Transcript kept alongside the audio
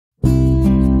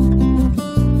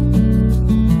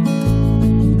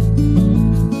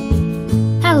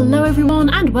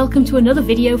and welcome to another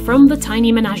video from the Tiny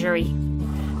Menagerie.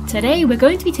 Today we're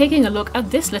going to be taking a look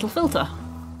at this little filter.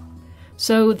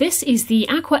 So this is the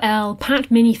AquaEl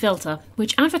Pat Mini filter,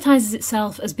 which advertises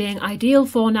itself as being ideal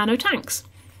for nano tanks.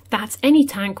 That's any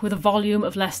tank with a volume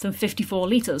of less than 54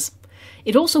 litres.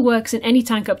 It also works in any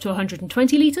tank up to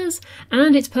 120 litres,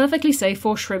 and it's perfectly safe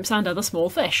for shrimps and other small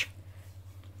fish.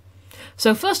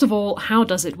 So first of all, how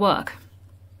does it work?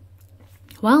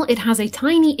 Well, it has a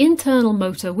tiny internal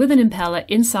motor with an impeller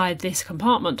inside this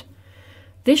compartment.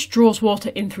 This draws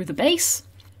water in through the base,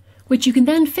 which you can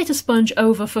then fit a sponge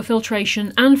over for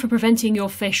filtration and for preventing your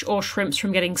fish or shrimps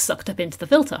from getting sucked up into the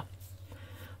filter.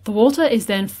 The water is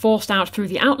then forced out through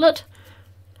the outlet,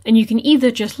 and you can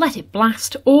either just let it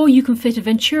blast, or you can fit a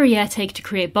Venturi air take to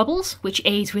create bubbles, which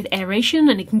aids with aeration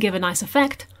and it can give a nice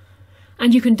effect.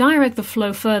 And you can direct the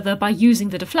flow further by using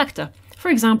the deflector. For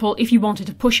example, if you wanted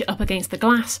to push it up against the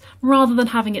glass, rather than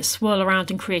having it swirl around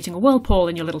and creating a whirlpool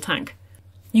in your little tank.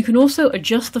 You can also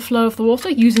adjust the flow of the water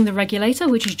using the regulator,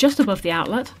 which is just above the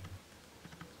outlet.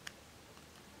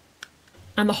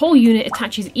 And the whole unit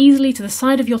attaches easily to the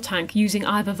side of your tank using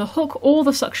either the hook or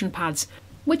the suction pads,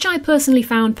 which I personally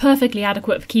found perfectly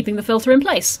adequate for keeping the filter in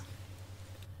place.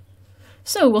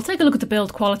 So we'll take a look at the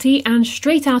build quality, and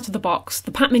straight out of the box,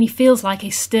 the Pat Mini feels like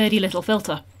a sturdy little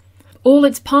filter. All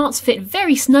its parts fit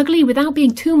very snugly without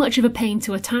being too much of a pain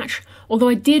to attach, although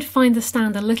I did find the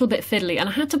stand a little bit fiddly and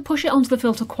I had to push it onto the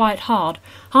filter quite hard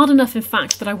enough in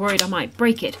fact that I worried I might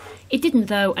break it. It didn't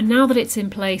though, and now that it's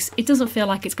in place, it doesn't feel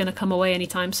like it's going to come away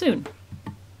anytime soon.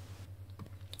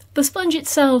 The sponge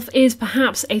itself is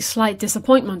perhaps a slight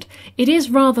disappointment. It is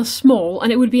rather small, and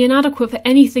it would be inadequate for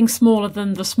anything smaller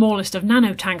than the smallest of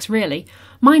nano tanks really.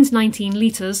 Mine's 19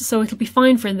 litres, so it'll be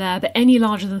fine for in there, but any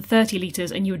larger than 30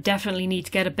 litres and you would definitely need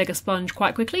to get a bigger sponge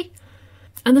quite quickly.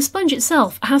 And the sponge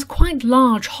itself has quite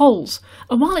large holes,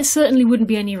 and while it certainly wouldn't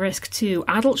be any risk to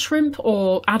adult shrimp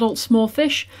or adult small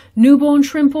fish, newborn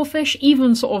shrimp or fish,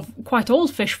 even sort of quite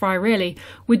old fish fry really,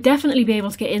 would definitely be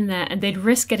able to get in there and they'd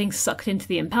risk getting sucked into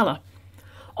the impeller.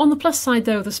 On the plus side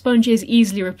though, the sponge is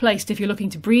easily replaced if you're looking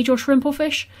to breed your shrimp or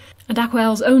fish, and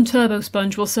AquaEl's own turbo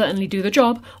sponge will certainly do the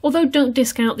job, although don't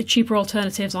discount the cheaper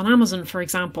alternatives on Amazon for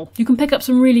example. You can pick up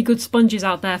some really good sponges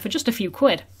out there for just a few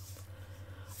quid.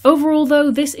 Overall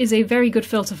though, this is a very good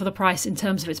filter for the price in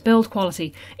terms of its build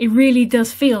quality. It really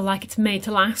does feel like it's made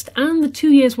to last, and the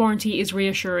 2 years warranty is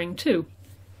reassuring too.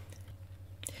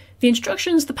 The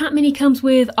instructions the Pat Mini comes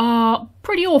with are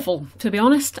pretty awful, to be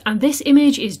honest, and this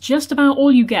image is just about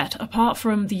all you get, apart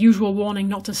from the usual warning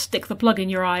not to stick the plug in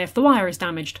your eye if the wire is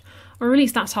damaged, or at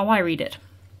least that's how I read it.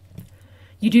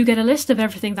 You do get a list of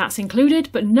everything that's included,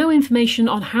 but no information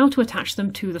on how to attach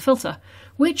them to the filter,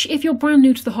 which, if you're brand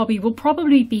new to the hobby, will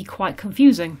probably be quite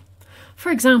confusing.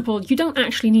 For example, you don't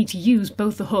actually need to use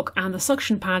both the hook and the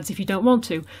suction pads if you don't want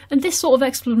to, and this sort of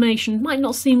explanation might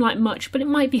not seem like much, but it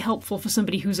might be helpful for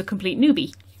somebody who's a complete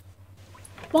newbie.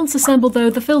 Once assembled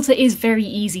though, the filter is very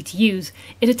easy to use.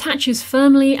 It attaches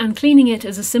firmly, and cleaning it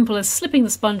is as simple as slipping the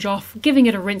sponge off, giving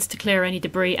it a rinse to clear any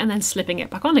debris, and then slipping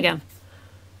it back on again.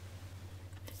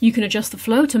 You can adjust the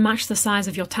flow to match the size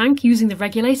of your tank using the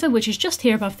regulator, which is just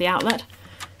here above the outlet.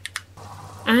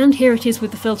 And here it is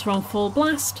with the filter on full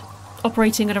blast,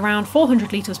 operating at around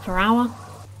 400 litres per hour.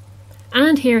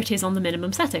 And here it is on the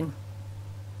minimum setting.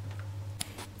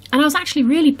 And I was actually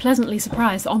really pleasantly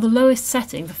surprised that on the lowest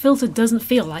setting the filter doesn't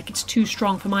feel like it's too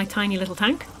strong for my tiny little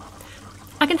tank.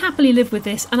 I can happily live with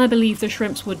this, and I believe the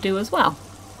shrimps would do as well.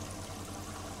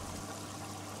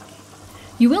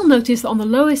 You will notice that on the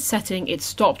lowest setting it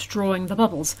stopped drawing the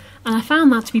bubbles, and I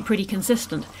found that to be pretty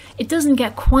consistent. It doesn't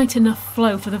get quite enough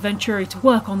flow for the Venturi to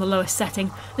work on the lowest setting,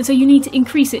 and so you need to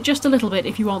increase it just a little bit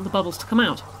if you want the bubbles to come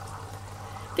out.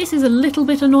 This is a little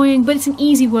bit annoying, but it's an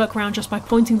easy workaround just by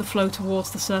pointing the flow towards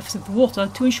the surface of the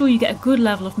water to ensure you get a good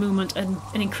level of movement and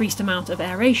an increased amount of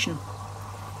aeration.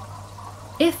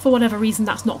 If for whatever reason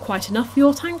that's not quite enough for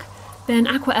your tank, then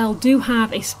AquaEl do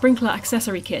have a sprinkler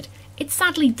accessory kit. It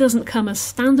sadly doesn't come as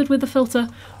standard with the filter,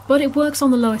 but it works on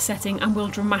the lowest setting and will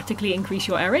dramatically increase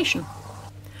your aeration.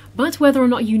 But whether or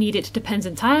not you need it depends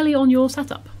entirely on your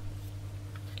setup.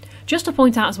 Just to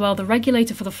point out as well, the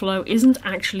regulator for the flow isn't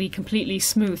actually completely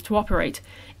smooth to operate.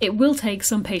 It will take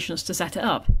some patience to set it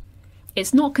up.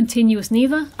 It's not continuous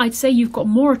neither. I'd say you've got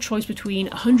more a choice between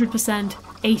 100%,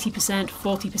 80%,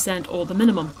 40% or the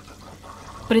minimum.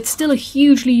 But it's still a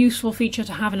hugely useful feature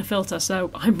to have in a filter,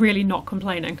 so I'm really not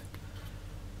complaining.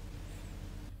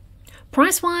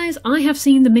 Price-wise, I have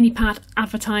seen the Mini Pat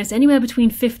advertised anywhere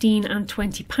between £15 and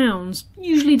 £20,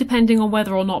 usually depending on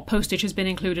whether or not postage has been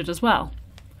included as well.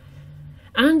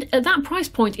 And at that price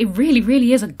point, it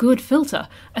really is a good filter,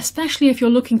 especially if you're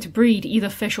looking to breed either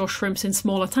fish or shrimps in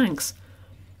smaller tanks.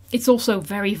 It's also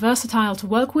very versatile to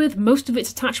work with. Most of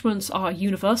its attachments are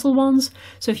universal ones,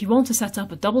 so if you want to set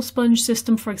up a double sponge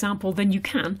system, for example, then you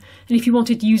can, and if you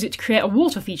wanted to use it to create a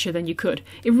water feature, then you could.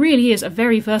 It really is a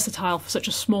very versatile for such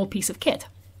a small piece of kit.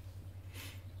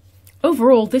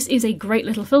 Overall, this is a great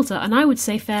little filter, and I would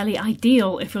say fairly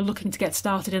ideal if you're looking to get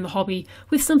started in the hobby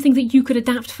with something that you could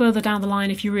adapt further down the line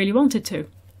if you really wanted to.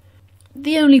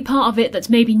 The only part of it that's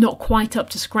maybe not quite up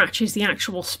to scratch is the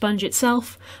actual sponge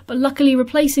itself, but luckily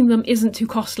replacing them isn't too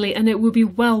costly and it will be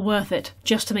well worth it,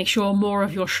 just to make sure more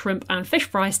of your shrimp and fish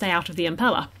fry stay out of the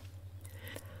impeller.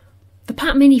 The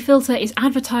Pat Mini filter is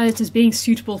advertised as being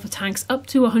suitable for tanks up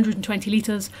to 120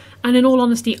 litres, and in all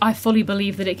honesty I fully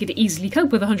believe that it could easily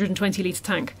cope with a 120 litre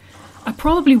tank. I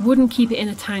probably wouldn't keep it in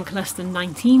a tank less than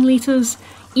 19 litres,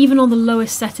 even on the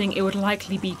lowest setting it would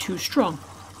likely be too strong.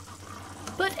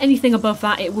 But anything above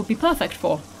that it would be perfect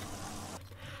for.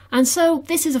 And so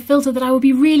this is a filter that I would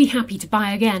be really happy to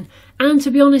buy again, and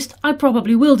to be honest I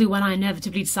probably will do when I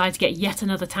inevitably decide to get yet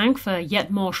another tank for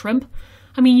yet more shrimp.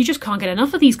 I mean, you just can't get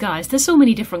enough of these guys, there's so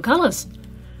many different colours.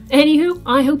 Anywho,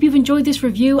 I hope you've enjoyed this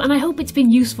review and I hope it's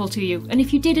been useful to you, and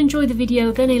if you did enjoy the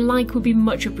video then a like would be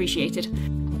much appreciated.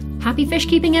 Happy fish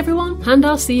keeping everyone, and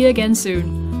I'll see you again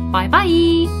soon. Bye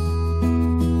bye!